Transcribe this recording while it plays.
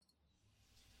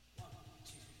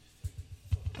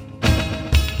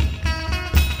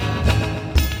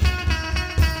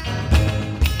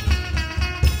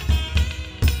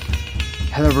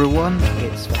Hello everyone,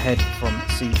 it's Fahed from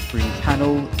C3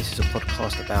 Panel. This is a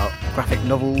podcast about graphic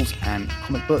novels and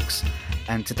comic books,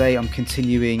 and today I'm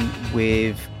continuing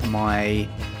with my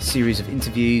series of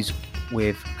interviews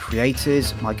with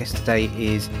creators. My guest today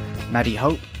is Maddie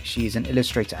Hope. She is an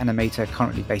illustrator animator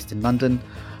currently based in London.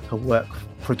 Her work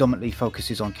predominantly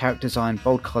focuses on character design,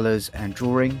 bold colours and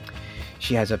drawing.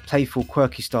 She has a playful,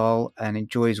 quirky style and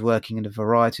enjoys working in a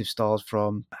variety of styles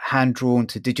from hand-drawn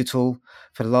to digital.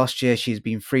 For the last year, she has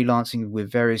been freelancing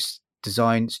with various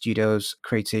design studios,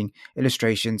 creating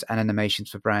illustrations and animations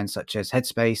for brands such as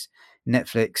Headspace,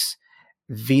 Netflix,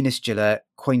 Venus Gillette,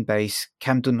 Coinbase,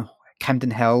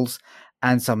 Camden Hells,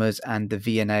 Ann Summers, and the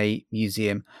V&A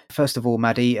Museum. First of all,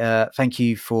 Maddie, thank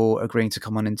you for agreeing to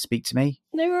come on and speak to me.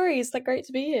 No worries, they're great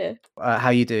to be here. How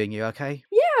are you doing? You okay?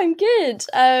 Yeah, I'm good.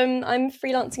 I'm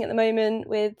freelancing at the moment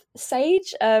with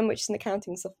Sage, which is an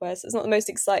accounting software, so it's not the most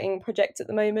exciting project at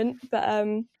the moment, but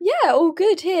yeah, all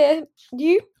good here.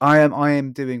 You? I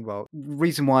am doing well. The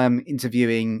reason why I'm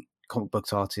interviewing comic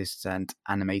books artists and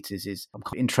animators is I'm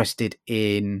quite interested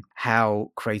in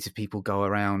how creative people go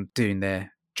around doing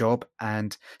their job.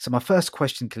 And so my first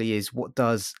question, Klee, is what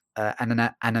does an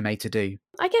animator do?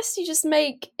 I guess you just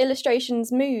make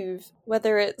illustrations move,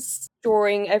 whether it's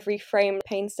drawing every frame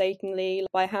painstakingly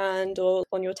by hand or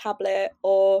on your tablet,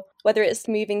 or whether it's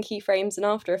moving keyframes in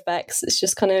After Effects. It's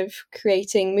just kind of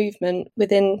creating movement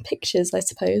within pictures, I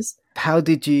suppose. How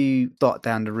did you start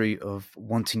down the route of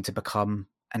wanting to become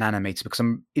an animator? Because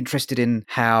I'm interested in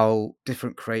how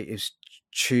different creatives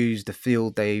choose the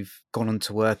field they've gone on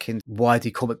to work in. Why do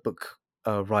comic book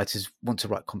writers want to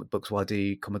write comic books? Why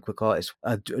do comic book artists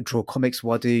draw comics?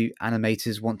 Why do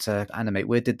animators want to animate?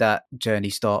 Where did that journey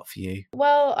start for you?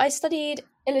 Well, I studied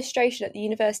illustration at the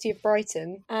University of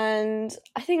Brighton, and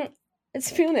I think,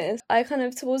 to be honest, I kind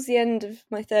of, towards the end of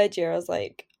my third year, I was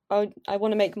like, I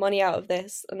want to make money out of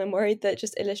this, and I'm worried that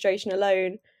just illustration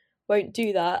alone won't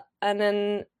do that. And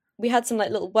then we had some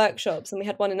like little workshops, and we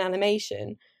had one in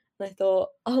animation, and I thought,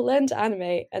 I'll learn to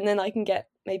animate, and then I can get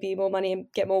maybe more money and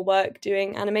get more work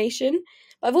doing animation.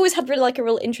 But I've always had really like a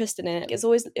real interest in it. It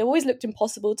always looked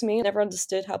impossible to me. I never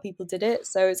understood how people did it,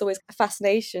 so it's always a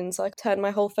fascination. So I turned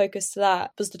my whole focus to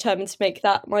that. Was determined to make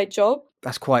that my job.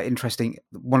 That's quite interesting.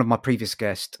 One of my previous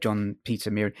guests, John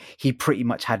Peter Mirren, he pretty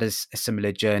much had a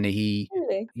similar journey.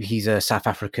 He's a South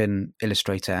African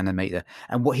illustrator, animator,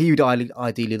 and what he would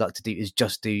ideally like to do is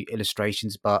just do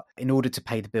illustrations, but in order to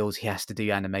pay the bills, he has to do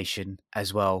animation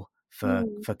as well for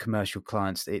commercial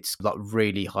clients. It's like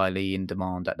really highly in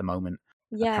demand at the moment,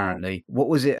 apparently. What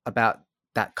was it about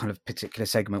that kind of particular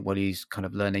segment while he's kind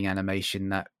of learning animation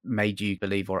that made you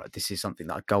believe, all right, this is something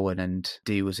that I go in and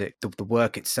do? Was it the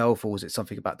work itself, or was it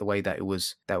something about the way that it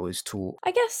was taught?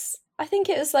 I think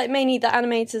it was like mainly the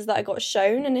animators that I got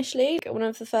shown initially. One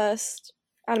of the first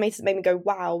animators that made me go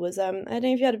wow was I don't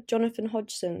know if you heard of Jonathan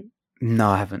Hodgson. No,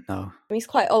 I haven't. No. He's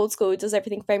quite old school. He does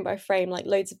everything frame by frame, like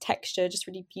loads of texture, just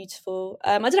really beautiful.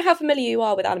 I don't know how familiar you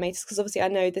are with animators, because obviously I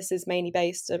know this is mainly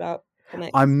based about comics.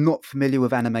 I'm not familiar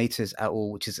with animators at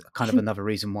all, which is kind of another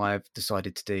reason why I've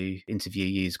decided to interview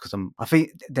you, because I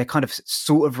think they're kind of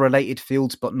sort of related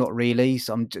fields, but not really.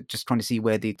 So I'm just trying to see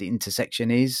where the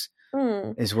intersection is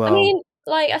as well. I mean,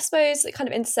 like, I suppose it kind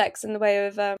of intersects in the way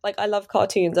of, like, I love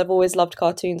cartoons. I've always loved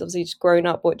cartoons. Obviously, just grown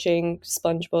up watching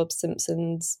SpongeBob,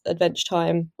 Simpsons, Adventure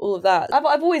Time, all of that. I've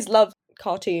always loved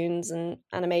cartoons and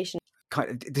animation.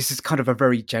 This is kind of a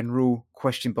very general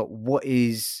question, but what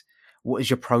is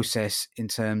your process in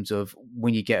terms of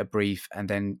when you get a brief and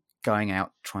then going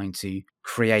out trying to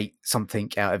create something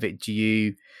out of it? Do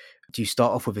you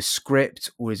start off with a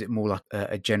script, or is it more like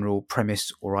a general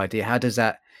premise or idea? How does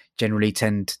that generally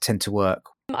tend to work?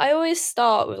 I always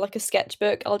start with like a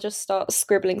sketchbook. I'll just start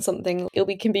scribbling something.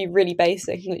 It can be really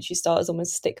basic. You can literally start as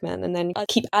almost stickman, and then I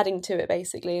keep adding to it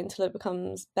basically until it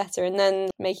becomes better, and then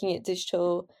making it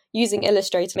digital, using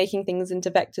Illustrator, making things into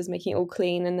vectors, making it all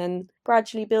clean, and then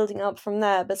gradually building up from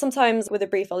there. But sometimes with a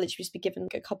brief, I'll literally just be given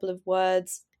a couple of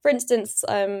words. For instance,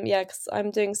 because I'm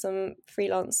doing some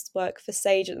freelance work for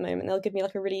Sage at the moment, they'll give me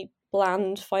like a really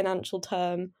bland financial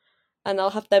term, and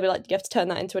they'll be like, you have to turn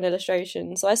that into an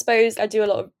illustration. So I suppose I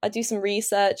do some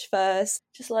research first,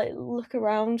 just like look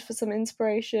around for some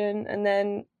inspiration, and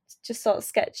then just start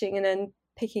sketching, and then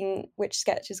picking which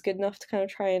sketch is good enough to kind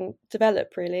of try and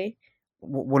develop, really.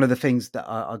 One of the things that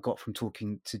I got from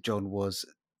talking to John was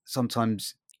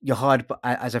sometimes you're hired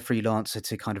as a freelancer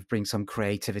to kind of bring some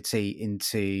creativity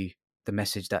into the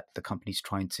message that the company's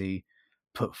trying to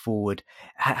put forward.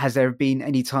 Has there been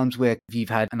any times where you've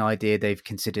had an idea they've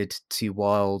considered too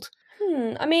wild?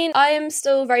 I mean, I am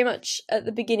still very much at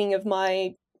the beginning of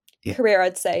my Yeah. career,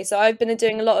 I'd say. So I've been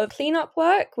doing a lot of cleanup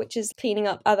work, which is cleaning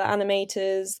up other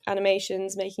animators'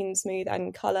 animations, making them smooth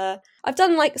and color. I've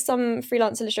done like some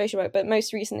freelance illustration work, but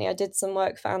most recently I did some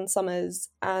work for Ann Summers.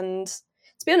 And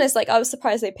to be honest, like I was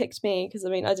surprised they picked me because I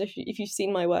mean, I don't, if you've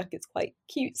seen my work, it's quite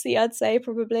cutesy, I'd say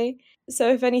probably.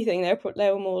 So if anything, they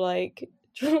were more like,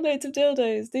 draw loads of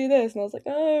dildos, do this, and I was like,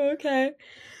 oh, okay.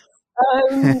 I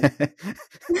don't know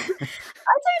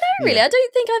really. Yeah. I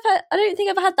don't think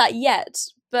I've had that yet,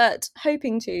 but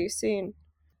hoping to soon.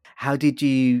 How did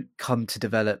you come to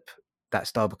develop that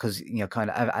style? Because, kind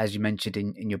of as you mentioned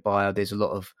in your bio, there's a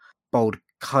lot of bold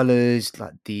colors,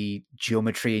 like the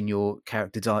geometry in your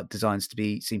character designs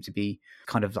seem to be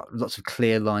kind of like lots of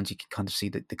clear lines. You can kind of see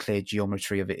the clear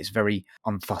geometry of it. It's very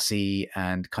unfussy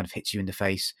and kind of hits you in the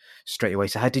face straight away.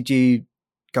 So how did you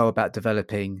go about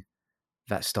developing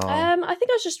that style? I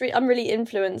think I was just I'm really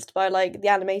influenced by like the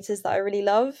animators that I really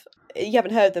love. You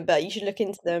haven't heard them, but you should look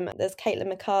into them. There's Caitlin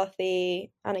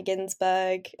McCarthy, Anna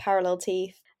Ginsberg, Parallel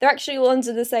Teeth. They're actually all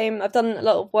under the same. I've done a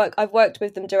lot of work. I've worked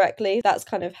with them directly. That's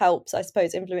kind of helped, I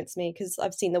suppose, influence me because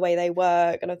I've seen the way they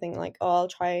work, and I think like, oh, I'll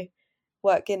try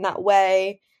work in that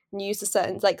way and use the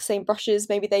certain like same brushes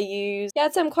maybe they use. Yeah,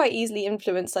 I'd say I'm quite easily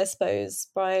influenced, I suppose,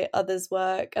 by others'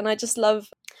 work. And I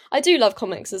do love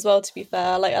comics as well, to be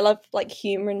fair. Like I love like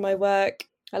humor in my work.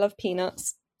 I love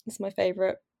Peanuts. It's my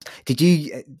favourite. Did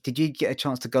you get a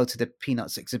chance to go to the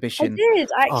Peanuts I exhibition? did,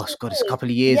 I Oh actually God, it's a did. couple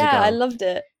of years Yeah, I ago. loved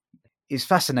it. It was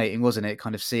fascinating, wasn't it?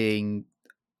 Kind of seeing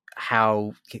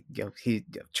how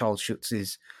Charles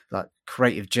Schutz's like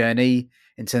creative journey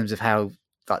in terms of how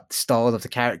like the style of the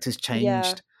characters Yeah.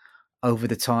 changed over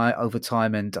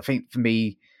time. And I think for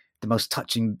me, the most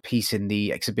touching piece in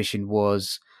the exhibition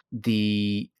was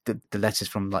the letters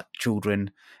from like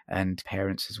children and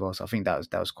parents as well. So I think that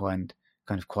was quite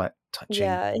touching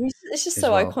Yeah, it's just as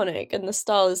so well. iconic and the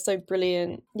style is so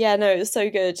brilliant. Yeah, no, it was so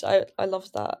good. I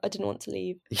loved that. I didn't want to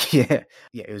leave. Yeah,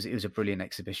 it was a brilliant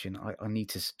exhibition. I need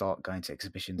to start going to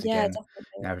exhibitions Yeah, again definitely.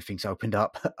 now everything's opened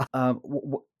up.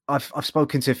 I've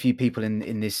spoken to a few people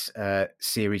in this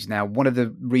series now. One of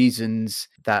the reasons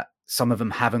that some of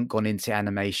them haven't gone into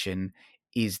animation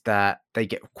is that they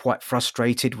get quite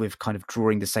frustrated with kind of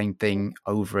drawing the same thing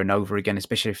over and over again,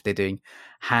 especially if they're doing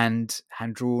hand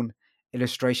drawn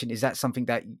illustration. Is that something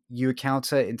that you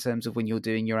encounter in terms of when you're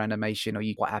doing your animation? Are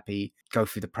you quite happy go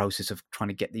through the process of trying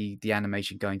to get the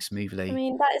animation going I smoothly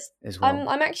mean, that is. as well?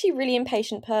 I'm actually a really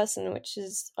impatient person, which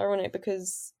is ironic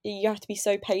because you have to be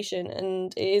so patient,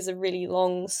 and it is a really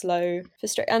long, slow,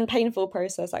 and painful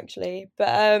process actually. But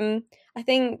I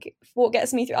think what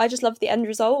gets me through, I just love the end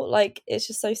result. Like it's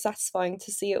just so satisfying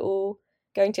to see it all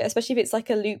going to, especially if it's like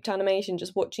a looped animation,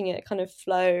 just watching it kind of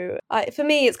flow. For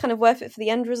me, it's kind of worth it for the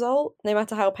end result, no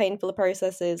matter how painful the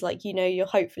process is. Like you're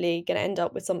hopefully going to end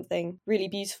up with something really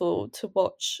beautiful to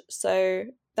watch. So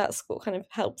that's what kind of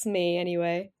helps me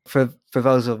anyway. For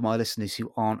those of my listeners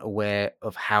who aren't aware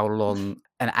of how long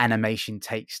an animation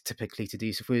takes typically to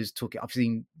do, so if we was talking, I've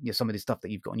seen some of the stuff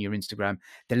that you've got on your Instagram,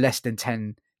 they're less than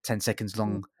 10 seconds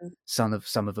long. Some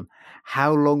of them.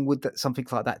 How long would something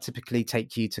like that typically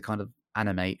take you to kind of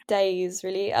animate? Days,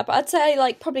 really. But I'd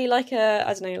say probably like a,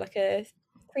 I don't know, like a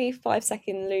 3-5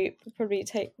 second loop would probably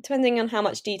take, depending on how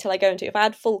much detail I go into. If I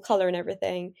had full color and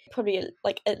everything, probably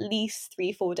like at least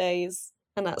 3-4 days,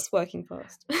 and that's working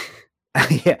fast.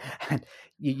 Yeah, and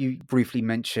you briefly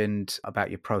mentioned about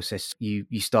your process. You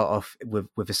start off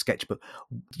with a sketchbook.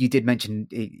 You did mention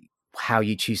how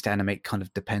you choose to animate kind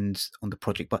of depends on the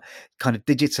project, but kind of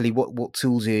digitally, what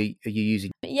tools are you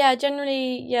using? Yeah,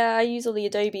 generally, yeah, I use all the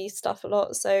Adobe stuff a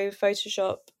lot. So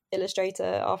Photoshop,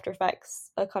 Illustrator, After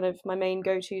Effects are kind of my main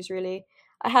go-tos, really.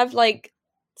 I have like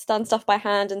done stuff by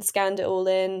hand and scanned it all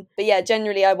in. But yeah,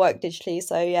 generally I work digitally.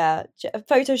 So yeah,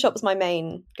 Photoshop's my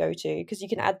main go-to because you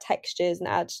can add textures and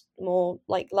add more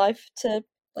like life to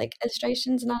like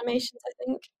illustrations and animations, I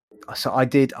think. So I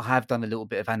have done a little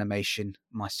bit of animation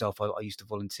myself. I used to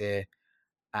volunteer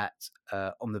at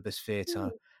Omnibus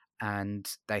Theatre, and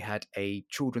they had a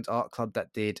children's art club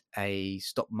that did a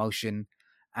stop motion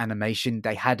animation.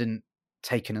 They hadn't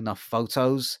taken enough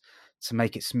photos to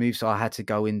make it smooth, so I had to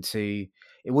go into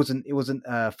it wasn't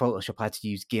Photoshop. I had to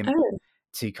use GIMP Oh.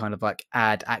 to kind of like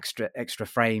add extra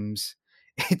frames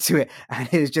into it, and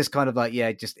it was just kind of like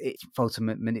photo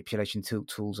manipulation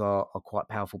tools are quite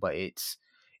powerful, but it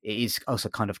is also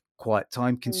kind of quite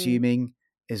time consuming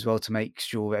as well to make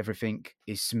sure everything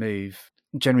is smooth.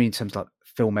 Generally, in terms of like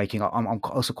filmmaking, I'm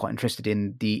also quite interested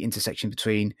in the intersection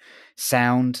between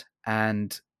sound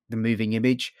and the moving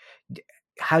image.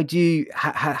 How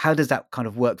does that kind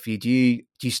of work for you? Do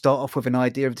you start off with an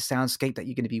idea of the soundscape that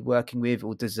you're going to be working with,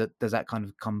 or does that kind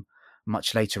of come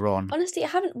much later on? Honestly, I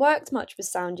haven't worked much with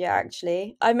sound yet,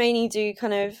 actually. I mainly do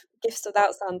kind of gifts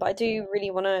without sound, but I do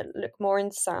really want to look more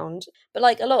into sound. But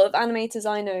like a lot of animators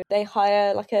I know, they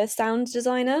hire like a sound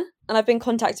designer. And I've been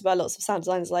contacted by lots of sound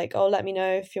designers like, oh, let me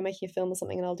know if you're making a film or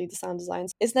something and I'll do the sound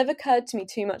designs. It's never occurred to me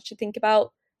too much to think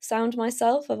about sound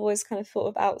myself. I've always kind of thought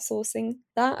of outsourcing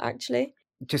that, actually.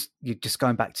 You're just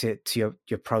going back to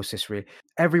your process, really.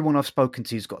 Everyone I've spoken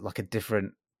to has got like a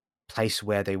different place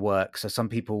where they work. So some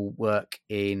people work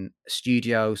in a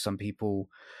studio, some people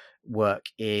work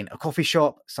in a coffee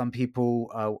shop, some people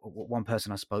one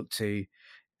person I spoke to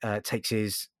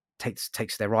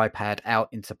takes their iPad out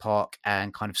into park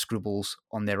and kind of scribbles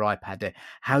on their iPad there.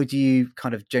 How do you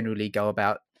kind of generally go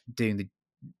about doing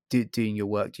doing your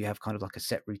work? Do you have kind of like a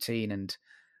set routine and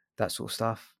that sort of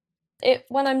stuff?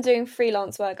 When I'm doing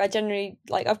freelance work, I generally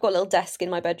like I've got a little desk in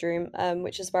my bedroom,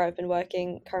 which is where I've been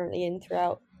working currently in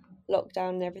throughout lockdown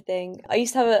and everything. I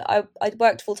used to have I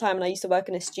worked full time and I used to work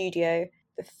in a studio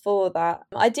before that.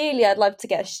 Ideally, I'd love to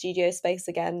get a studio space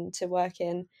again to work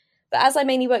in, but as I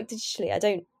mainly work digitally, I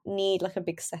don't need like a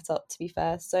big setup, to be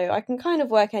fair. So I can kind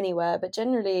of work anywhere, but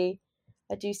generally,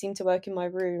 I do seem to work in my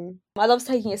room. I love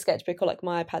taking a sketchbook or like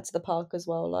my iPad to the park as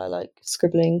well. I like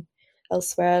scribbling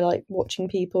elsewhere, like watching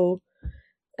people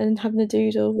and having a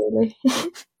doodle, really.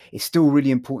 It's still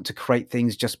really important to create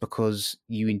things just because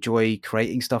you enjoy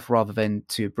creating stuff rather than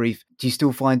to a brief. Do you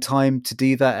still find time to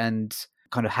do that? And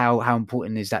kind of how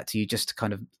important is that to you, just to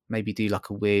kind of maybe do like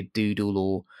a weird doodle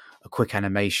or a quick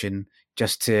animation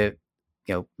just to,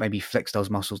 maybe flex those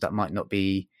muscles that might not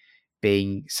be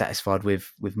being satisfied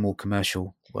with more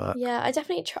commercial work? Yeah, I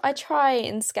definitely I try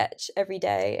and sketch every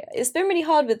day. It's been really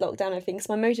hard with lockdown, I think, because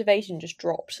my motivation just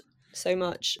dropped so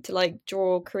much to like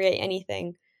draw, create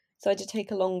anything. So I did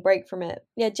take a long break from it.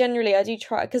 Yeah, generally I do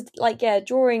try because like yeah,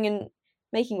 drawing and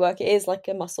making work, it is like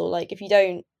a muscle. Like if you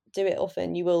don't do it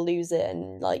often, you will lose it,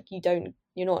 and like you're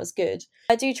not as good.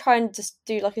 I do try and just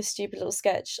do like a stupid little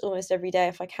sketch almost every day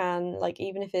if I can, like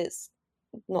even if it's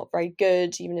not very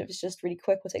good, even if it's just really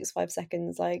quick or takes 5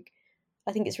 seconds. Like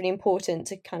I think it's really important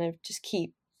to kind of just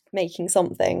keep making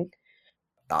something.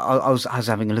 I was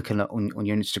having a look on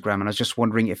your Instagram, and I was just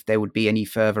wondering if there would be any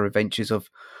further adventures of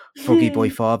Froggy Boy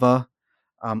Father.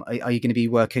 Are you going to be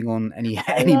working on any I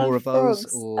any more love of those?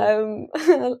 frogs. Or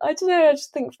I don't know. I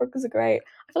just think frogs are great.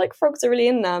 I feel like frogs are really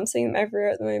in now. I'm seeing them everywhere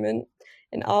at the moment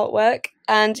in artwork.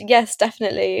 And yes,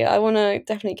 definitely, I want to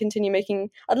definitely continue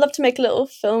making. I'd love to make a little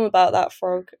film about that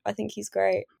frog. I think he's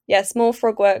great. Yes, more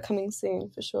frog work coming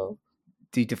soon for sure.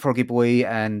 do Froggy Boy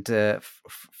and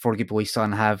Froggy Boy's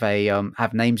son have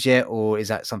have names yet, or is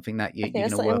that something that I you're think going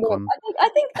that's to something work more. on?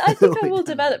 I think I will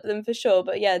develop them for sure.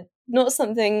 But yeah, not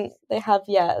something they have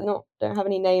yet. Not don't have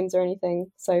any names or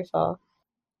anything so far.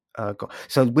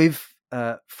 So with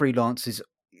freelancers,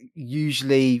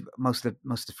 usually most of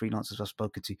the freelancers I've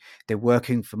spoken to, they're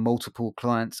working for multiple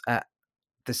clients at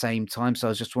the same time. So I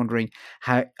was just wondering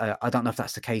how. I don't know if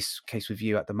that's the case with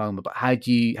you at the moment, but how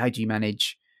do you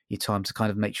manage your time to kind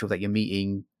of make sure that you're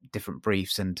meeting different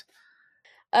briefs and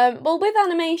Well, with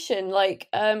animation, like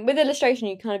with illustration,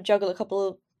 you kind of juggle a couple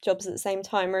of jobs at the same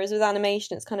time. Whereas with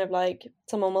animation, it's kind of like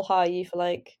someone will hire you for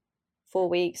like 4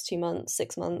 weeks, 2 months,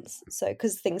 6 months. So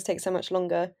because things take so much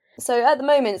longer. So at the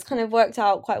moment, it's kind of worked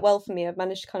out quite well for me. I've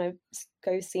managed to kind of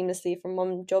go seamlessly from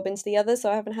one job into the other,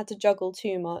 so I haven't had to juggle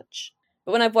too much.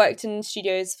 But when I've worked in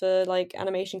studios for like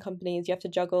animation companies, you have to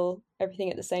juggle everything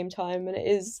at the same time, and it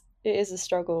is a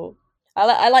struggle.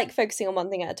 I like focusing on one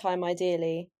thing at a time,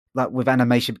 ideally. like with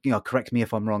animation, correct me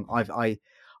if I'm wrong. I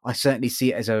certainly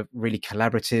see it as a really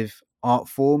collaborative art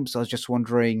form. So I was just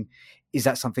wondering, is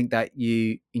that something that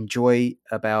you enjoy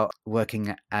about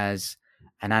working as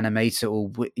an animator,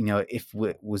 or if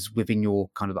it was within your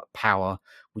kind of like power,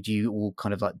 would you all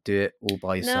kind of like do it all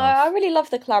by No, I yourself? really love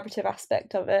the collaborative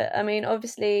aspect of it. I mean,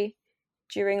 obviously,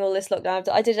 during all this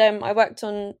lockdown, I worked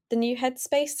on the new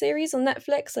Headspace series on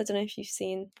Netflix. I don't know if you've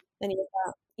seen any of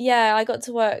that. Yeah, I got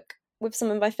to work with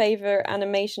some of my favorite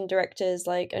animation directors,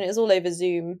 like, and it was all over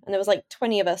Zoom, and there was like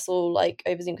 20 of us all like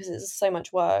over Zoom because it's so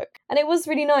much work, and it was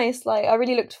really nice. Like, I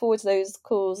really looked forward to those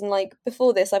calls, and like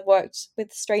before this, I've worked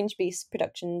with Strange Beast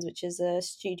Productions, which is a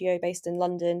studio based in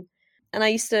London, and I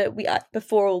used to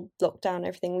before all lockdown and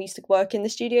everything, we used to work in the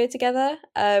studio together,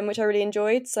 which I really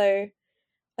enjoyed. So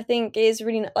I think it is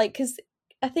really like because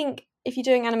I think if you're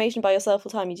doing animation by yourself all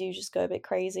the time, you do just go a bit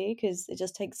crazy because it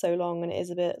just takes so long, and it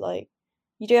is a bit like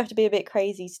you do have to be a bit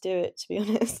crazy to do it, to be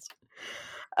honest.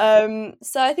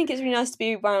 So I think it's really nice to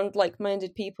be around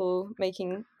like-minded people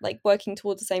making like working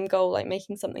towards the same goal, like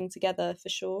making something together for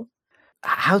sure.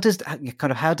 How does that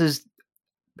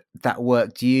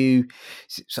work? Do you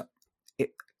so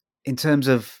in terms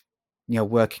of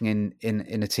working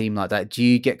in a team like that, do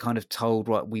you get kind of told,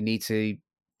 right, we need to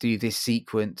do this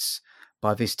sequence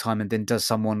by this time, and then does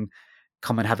someone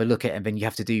come and have a look at it, and then you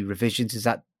have to do revisions? Is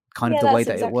that kind of Yeah, the way that's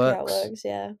that it exactly how it works? works.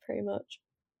 Yeah, pretty much.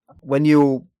 When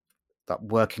you're like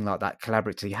working like that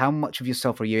collaboratively, how much of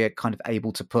yourself are you kind of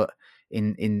able to put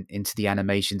into the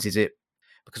animations? Is it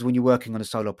because when you're working on a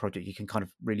solo project, you can kind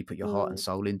of really put your heart and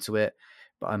soul into it,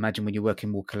 but I imagine when you're working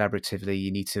more collaboratively,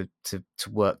 you need to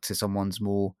work to someone's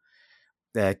more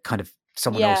kind of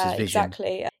someone else's Yeah, vision.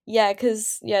 exactly. Yeah,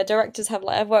 because directors have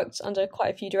like I've worked under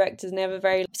quite a few directors, and they have a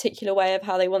very particular way of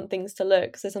how they want things to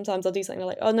look. So sometimes I'll do something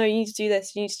like, oh no, you need to do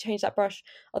this, you need to change that brush,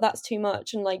 oh that's too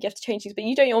much, and like you have to change things, but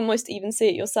you don't almost even see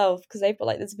it yourself because they've got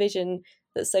like this vision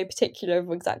that's so particular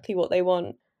of exactly what they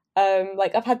want.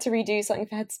 Like I've had to redo something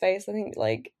for Headspace, I think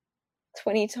like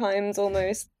 20 times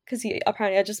almost because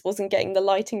apparently I just wasn't getting the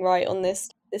lighting right on this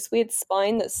weird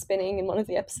spine that's spinning in one of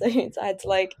the episodes. I had to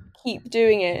like keep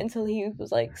doing it until he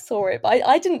was like saw it, but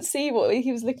I didn't see what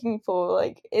he was looking for.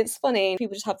 Like it's funny,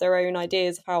 people just have their own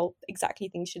ideas of how exactly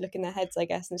things should look in their heads, I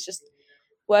guess, and it's just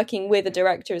working with a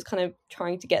director is kind of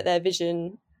trying to get their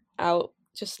vision out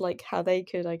just like how they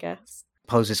could, I guess.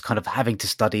 Poses kind of having to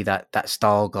study that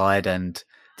style guide and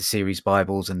the series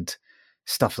bibles and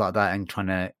stuff like that, and trying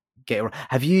to get it.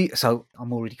 Have you? So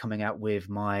I'm already coming out with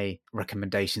my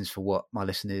recommendations for what my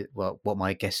listener, well, what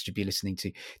my guests should be listening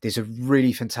to. There's a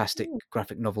really fantastic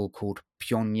graphic novel called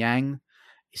Pyongyang.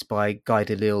 It's by Guy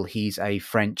Delisle. He's a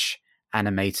French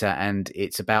animator, and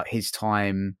it's about his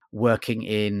time working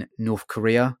in North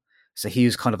Korea. So he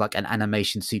was kind of like an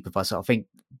animation supervisor. I think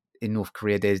in North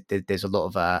Korea, there's a lot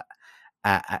of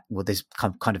well, there's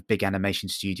kind of big animation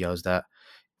studios that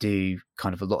do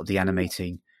kind of a lot of the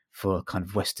animating for kind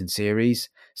of Western series.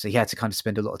 So he had to kind of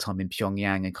spend a lot of time in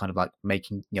Pyongyang and kind of like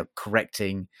making,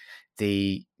 correcting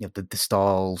the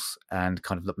styles and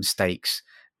kind of the mistakes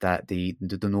that the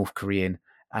North Korean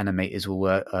animators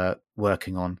were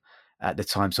working on at the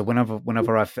time. So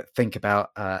whenever I think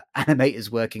about animators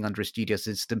working under a studio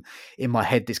system, in my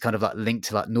head, this kind of like linked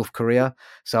to like North Korea.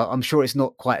 So I'm sure it's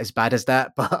not quite as bad as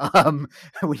that, but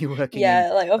when you're working in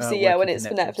Yeah, like obviously, yeah, when working for it's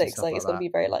for Netflix and Netflix, stuff like like it's got to that. be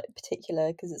very like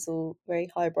particular because it's all very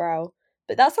highbrow.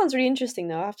 But that sounds really interesting,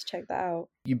 though. I have to check that out.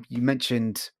 You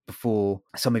mentioned before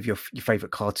some of your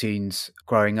favorite cartoons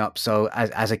growing up. So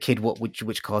as a kid,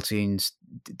 which cartoons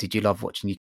did you love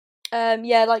watching?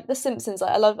 Yeah, like The Simpsons.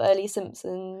 Like I love early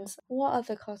Simpsons. What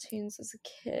other cartoons as a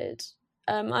kid?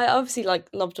 I obviously like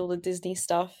loved all the Disney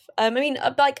stuff. I mean,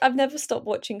 like I've never stopped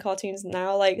watching cartoons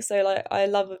now. Like so, like I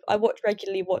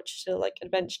regularly watch like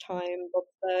Adventure Time,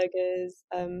 Bob's Burgers.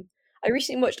 I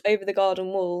recently watched Over the Garden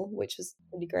Wall, which was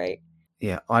really great.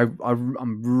 Yeah,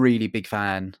 I'm really big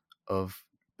fan of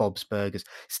Bob's Burgers.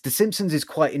 The Simpsons is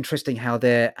quite interesting how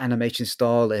their animation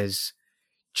style has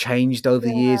changed over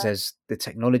the Yeah. years as the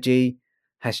technology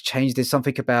has changed. There's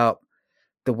something about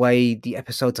the way the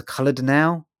episodes are colored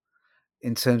now,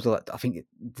 in terms of like, I think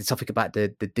there's something about the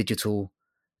digital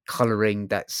coloring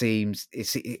that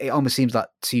it almost seems like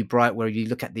too bright. Where you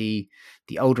look at the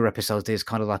older episodes, there's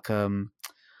kind of like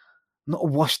not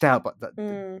washed out, but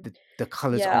Mm. the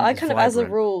colors Yeah, aren't I as kind of, as a vibrant.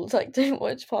 rule, like don't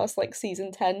watch past like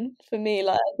season 10 for me.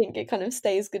 Like I think it kind of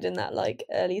stays good in that like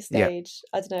early Yeah, stage.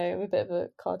 I don't know, I'm a bit of a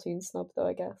cartoon snob though,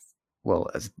 I guess. well,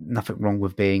 there's nothing wrong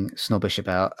with being snobbish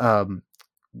about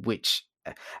which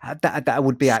that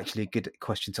would be actually a good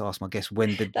question to ask my guests.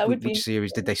 When did That would be which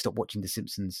series did interesting. they stop watching The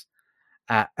Simpsons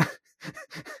at?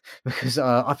 Because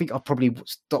I think I probably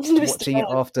stopped Mr. watching it Burns.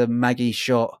 after Maggie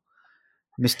shot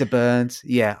Mr. Burns.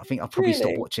 Yeah, I think I probably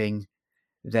stopped Really? watching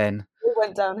then. It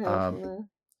went downhill from Um, there.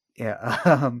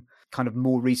 yeah, kind of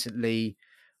more recently,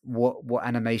 what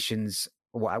animations,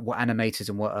 what animators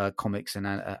and what comics and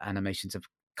animations have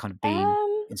kind of been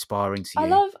Um, inspiring to I you?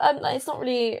 love like, it's not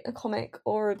really a comic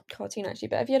or a cartoon actually,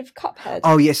 but have you heard of Cuphead?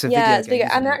 Oh yes, a Yeah, video it's game, bigger,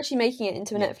 and isn't they're it? actually making it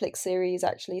into a Yeah, Netflix series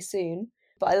actually soon.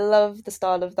 But I love the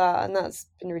style of that, and that's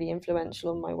been really influential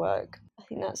on my work. I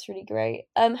think that's really great.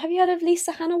 Have you heard of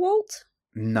Lisa Hannah Walt?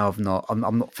 no, I've not. I'm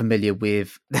not familiar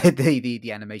with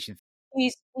the animation.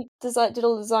 She did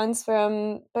all the designs for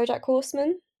BoJack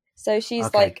Horseman. So she's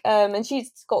Okay, like, and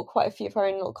she's got quite a few of her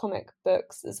own little comic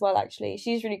books as well. Actually,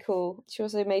 she's really cool. She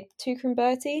also made Tuca and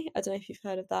Bertie. I don't know if you've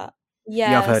heard of that.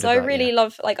 yeah, I've Yeah, heard so of I that. Yeah, really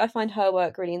love like I find her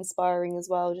work really inspiring as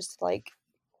well. Just like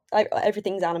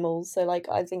everything's animals, so like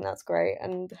I think that's great,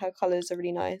 and her colors are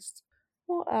really nice.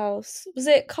 What else was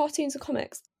it? Cartoons or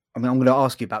comics? I mean, I'm going to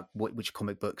ask you about which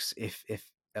comic books, if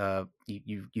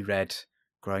you read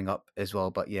growing up as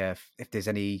well. But yeah, if there's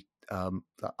any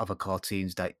other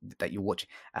cartoons that you watch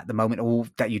at the moment, or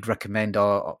that you'd recommend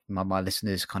my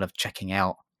listeners kind of checking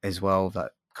out as well,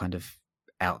 that kind of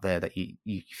out there that you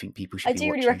think people should I be do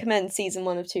really watching? recommend season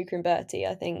 1 of Tuca and Bertie.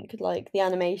 I think like the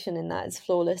animation in that is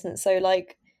flawless, and it's so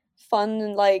like fun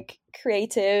and like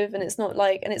creative, and it's not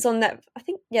like, and it's on net. I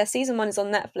think season 1 is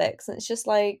on Netflix, and it's just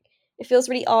like it feels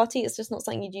really arty. It's just not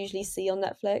something you'd usually see on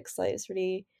Netflix. Like it's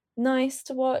really nice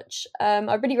to watch.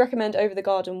 I really recommend Over the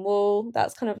Garden Wall.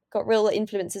 That's kind of got real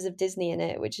influences of Disney in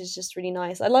it, which is just really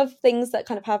nice. I love things that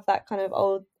kind of have that kind of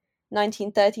old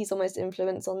 1930s almost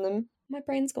influence on them. My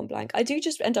brain's gone blank. I do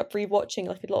just end up rewatching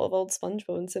like a lot of old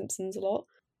SpongeBob and Simpsons a lot.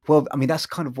 Well, I mean, that's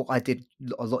kind of what I did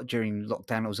a lot during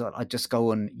lockdown. I just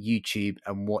go on YouTube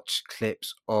and watch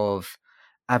clips of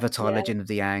Avatar: Yeah. Legend of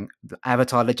the Aang,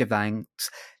 Avatar: Legend of Aang.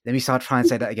 Let me start trying to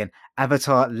say that again.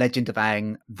 Avatar: Legend of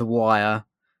Aang, The Wire,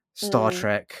 Star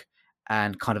Trek,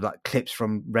 and kind of like clips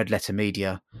from Red Letter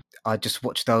Media. I just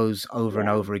watch those over and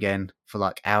over again for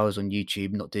like hours on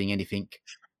YouTube, not doing anything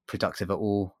productive at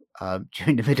all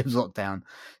during the middle of lockdown.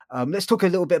 Let's talk a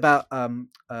little bit about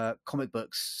comic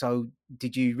books. So,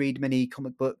 did you read many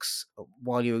comic books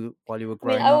while you were growing I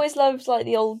mean, I up? always loved like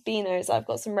the old Beanos. I've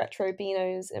got some retro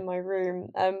Beanos in my room.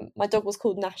 My dog was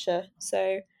called Nasha,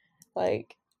 so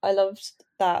like I loved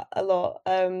that a lot.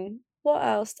 What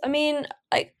else? I mean,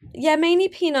 mainly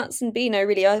Peanuts and Beano.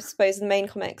 Really, I suppose the main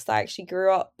comics that I actually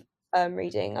grew up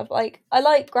reading. I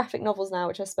like graphic novels now,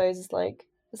 which I suppose is like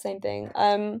the same thing.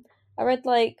 I read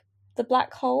like The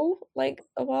Black Hole like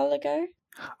a while ago.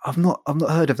 I've not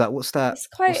heard of that. What's that? It's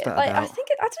quite What's that like I about? don't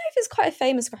know if it's quite a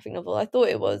famous graphic novel. I thought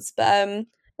it was, but I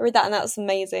read that and that was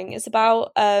amazing. It's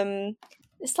about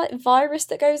it's like virus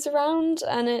that goes around,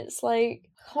 and it's like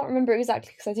I can't remember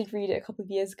exactly because I did read it a couple of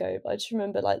years ago, but I just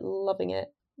remember like loving it.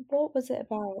 What was it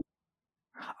about?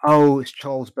 Oh, it's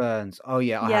Charles Burns. Oh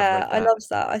yeah, I have Yeah, read I that. loved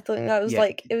that. I thought that was Yeah.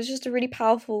 like it was just a really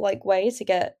powerful like way to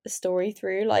get a story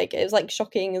through. Like it was like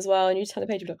shocking as well, and you turn the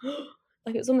page and you're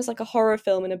like it was almost like a horror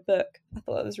film in a book. I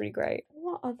thought that was really great.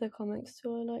 What other comics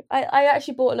do I like? I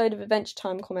actually bought a load of Adventure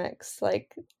Time comics.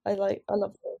 Like I love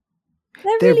them.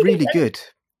 They're They're really really good. good.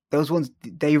 Those ones,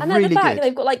 they're And at the really back good.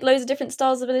 they've got like loads of different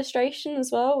styles of illustration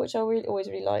as well, which I always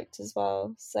really liked as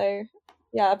well. So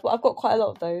yeah, I've got quite a lot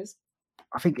of those.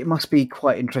 I think it must be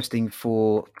quite interesting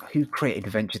for who created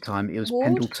Adventure Time. It was Ward?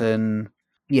 Pendleton,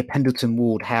 Pendleton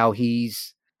Ward. How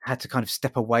he's had to kind of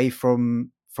step away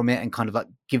from it and kind of like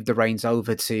give the reins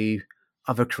over to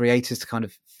other creators to kind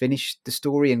of finish the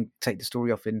story and take the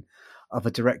story off in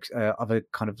other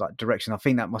kind of like direction. I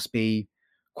think that must be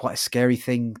quite a scary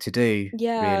thing to do,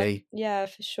 Yeah, really. yeah,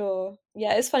 for sure.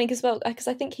 Yeah, it's funny because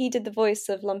I think he did the voice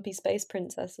of Lumpy Space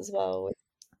Princess as well. Which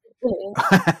is brilliant.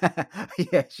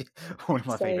 Yeah, one of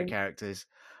my favorite Same. characters.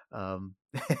 Um,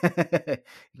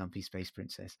 Lumpy Space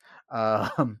Princess.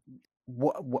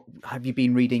 What have you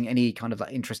been reading? Any kind of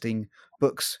like interesting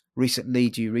books recently?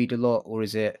 Do you read a lot, or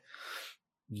do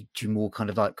you more kind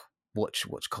of like watch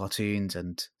cartoons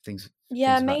and Yeah, things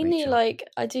of that mainly nature? like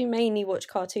I do mainly watch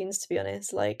cartoons to be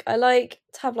honest. Like I like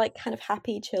to have like kind of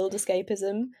happy, chilled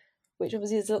escapism, which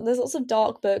obviously there's lots of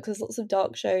dark books, there's lots of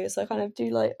dark shows. So I kind of do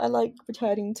like I like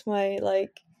returning to my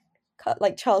like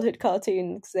childhood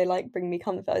cartoons because they like bring me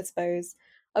comfort, I suppose.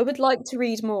 I would like to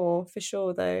read more for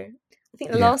sure though. I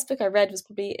think the Yeah. last book I read was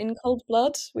probably In Cold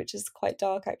Blood, which is quite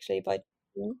dark actually by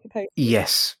Capote.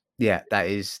 Yes. Yeah. That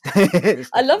is. It's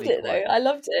I loved definitely it though. I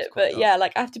loved it's it, quite but dark. yeah,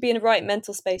 like I have to be in a right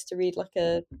mental space to read like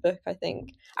a book. I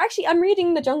think actually I'm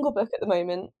reading The Jungle Book at the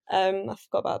moment. I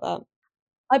forgot about that.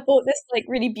 I bought this like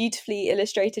really beautifully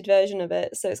illustrated version of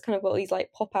it, so it's kind of got all these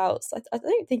like pop outs. I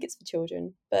don't think it's for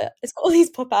children, but it's got all these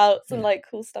pop outs and Yeah. like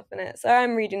cool stuff in it. So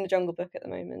I'm reading The Jungle Book at the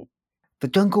moment. The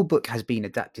Jungle Book has been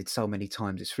adapted so many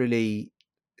times.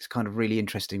 It's kind of really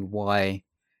interesting why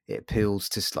it appeals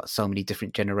to like so many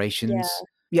different Yeah, generations.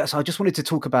 Yeah, so I just wanted to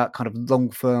talk about kind of long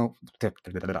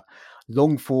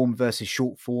form versus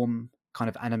short form kind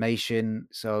of animation.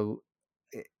 So,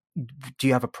 eh, do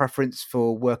you have a preference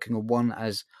for working on one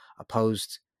as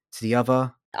opposed to the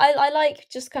other? I like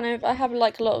just kind of I have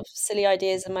like a lot of silly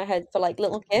ideas in my head for like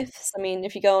little gifs. I mean,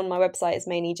 if you go on my website, it's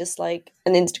mainly just like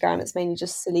an Instagram. It's mainly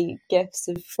just silly gifs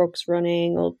of frogs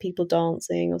running or people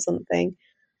dancing or something.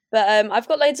 But I've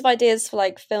got loads of ideas for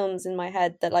like films in my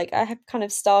head that like I have kind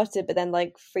of started, but then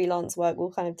like freelance work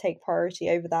will kind of take priority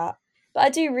over that. But I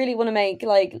do really want to make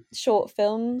like short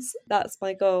films. That's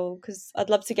my goal because I'd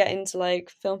love to get into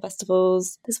like film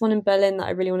festivals. There's one in Berlin that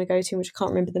I really want to go to, which I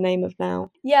can't remember the name of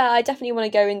now. Yeah, I definitely want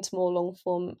to go into more long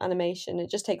form animation. It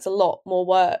just takes a lot more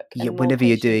work Yeah, and more whenever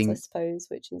you're patience, I doing suppose,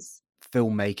 which is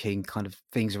filmmaking kind of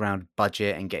things around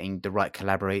budget and getting the right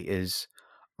collaborators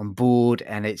on board,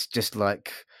 and it's just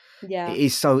like Yeah.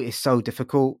 it's so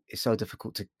difficult. It's so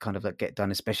difficult to kind of like get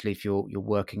done, especially if you're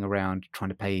working around trying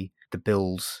to pay the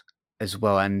bills as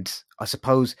well. And I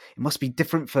suppose it must be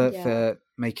different for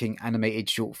making animated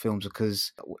short films,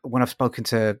 because when I've spoken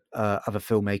to other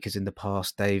filmmakers in the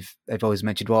past, they've always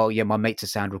mentioned, well, yeah, my mate's a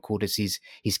sound recordist.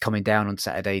 He's coming down on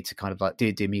Saturday to kind of like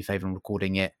do me a favor and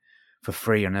recording it for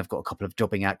free, and I've got a couple of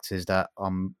jobbing actors that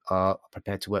are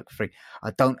prepared to work for free.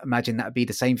 I don't imagine that'd be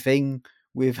the same thing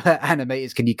with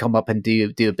animators. Can you come up and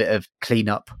do a bit of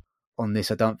cleanup on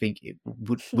this? I don't think it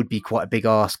would be quite a big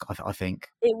ask. I think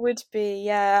it would be.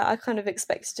 Yeah, I kind of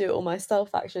expect to do it all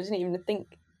myself. Actually,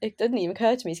 it didn't even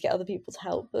occur to me to get other people to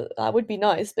help, but that would be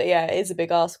nice. But yeah, it is a big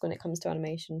ask when it comes to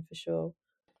animation, for sure.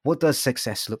 What does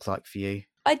success look like for you?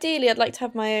 Ideally, I'd like to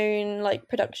have my own like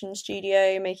production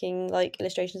studio, making like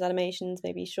illustrations, animations,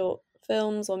 maybe short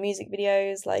films or music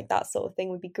videos. Like that sort of thing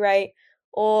would be great.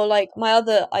 Or like my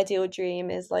other ideal dream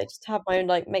is like just to have my own,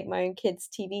 like make my own kids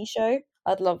TV show.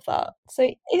 I'd love that. So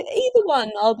either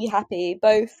one, I'll be happy.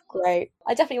 Both great.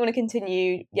 I definitely want to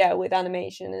continue, with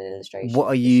animation and illustration. What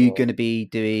are you going to be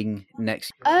doing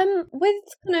next? With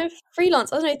kind of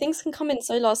freelance, I don't know, things can come in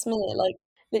so last minute. Like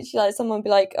literally, like someone will be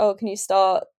like, "Oh, can you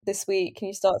start this week? Can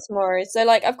you start tomorrow?" So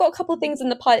like, I've got a couple of things in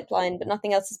the pipeline, but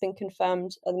nothing else has been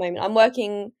confirmed at the moment. I'm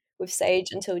working with Sage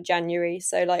until January,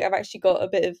 so like, I've actually got a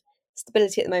bit of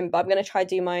stability at the moment. But I'm going to try to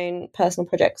do my own personal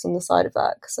projects on the side of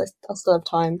that because I still have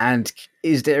time. And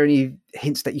is there any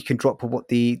hints that you can drop of what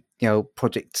the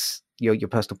projects, your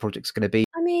personal projects, going to be?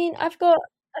 I mean, I've got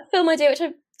a film idea which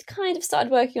I've kind of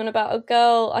started working on about a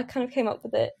girl. I kind of came up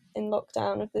with it in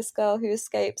lockdown, of this girl who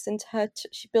escapes into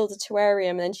she builds a terrarium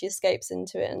and then she escapes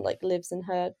into it and like lives in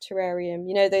her terrarium.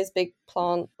 You know, those big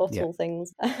plant bottle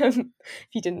things. If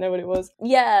you didn't know what it was.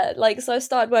 Yeah, like, so I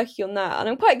started working on that and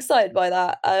I'm quite excited by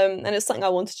that. And it's something I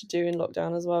wanted to do in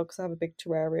lockdown as well because I have a big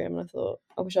terrarium and I thought,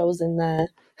 I wish I was in there.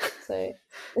 So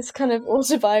it's kind of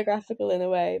autobiographical in a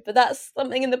way. But that's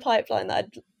something in the pipeline that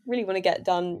I'd really want to get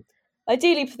done.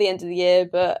 Ideally for the end of the year,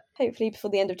 but hopefully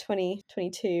before the end of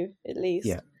 2022 at least.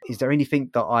 Yeah. Is there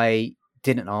anything that I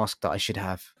didn't ask that I should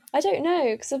have? I don't know,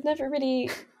 because I've never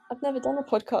done a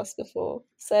podcast before.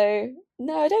 So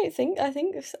no, I don't think. I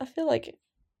feel like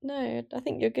no. I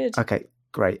think you're good. Okay,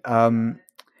 great. So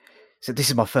this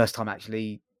is my first time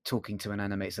actually talking to an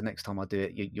animator. So next time I do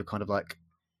it, you're kind of like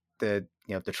the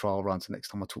trial run. So next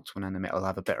time I talk to an animator, I'll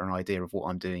have a better idea of what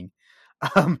I'm doing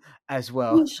as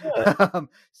well. Sure.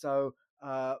 So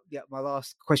my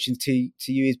last question to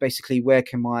you is basically, where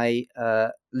can my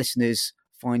listeners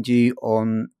find you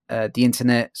on the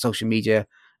internet, social media,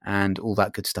 and all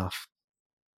that good stuff?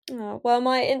 Well,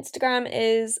 my Instagram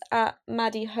is at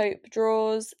Maddie Hope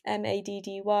Draws,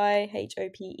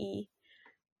 MADDYHOPE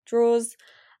Draws,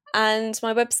 and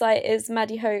my website is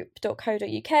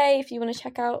maddiehope.co.uk if you want to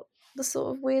check out the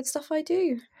sort of weird stuff I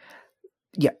do.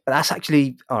 Yeah, that's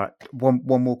actually all right. One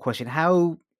more question.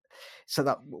 So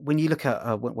that when you look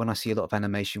at when I see a lot of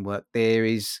animation work, there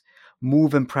is more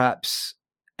than perhaps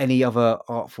any other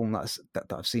art form that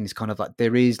I've seen, is kind of like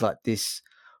there is like this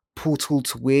portal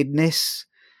to weirdness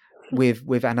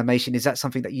with animation. Is that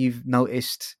something that you've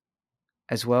noticed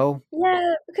as well?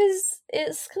 Yeah, because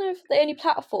it's kind of the only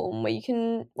platform where you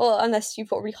can, well, unless you've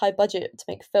got a really high budget to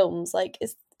make films, like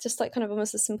it's just like kind of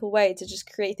almost a simple way to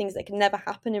just create things that can never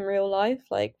happen in real life.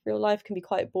 Like real life can be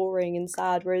quite boring and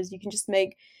sad, whereas you can just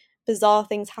make bizarre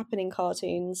things happen in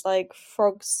cartoons, like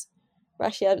frogs.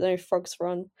 Actually, I don't know if frogs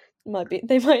run.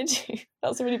 They might do.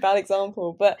 That's a really bad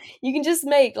example, but you can just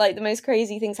make like the most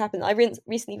crazy things happen. I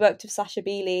recently worked with Sasha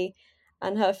Beeley,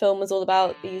 and her film was all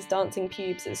about these dancing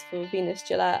pubes. It's for Venus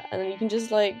Gillette, and you can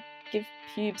just like give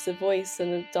pubes a voice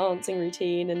and a dancing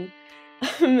routine, and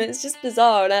it's just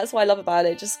bizarre, and that's what I love about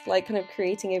it. Just like kind of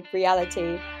creating a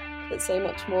reality that's so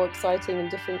much more exciting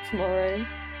and different from our own.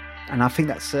 And I think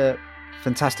that's a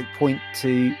fantastic point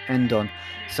to end on.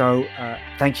 So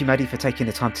thank you, Maddie, for taking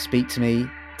the time to speak to me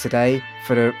today.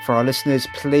 For our listeners,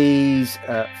 please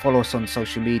follow us on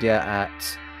social media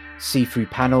at See Through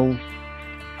Panel.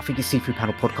 I think it's See Through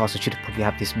Panel Podcast. I should probably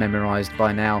have this memorized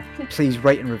by now. Please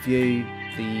rate and review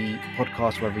the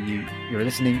podcast wherever you're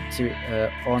listening to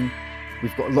it on.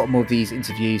 We've got a lot more of these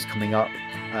interviews coming up,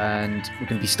 and we're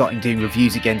going to be starting doing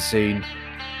reviews again soon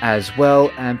as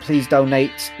well. And please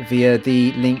donate via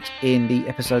the link in the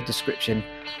episode description.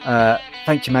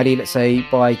 Thank you, Maddie. Let's say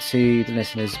bye to the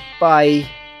listeners. Bye.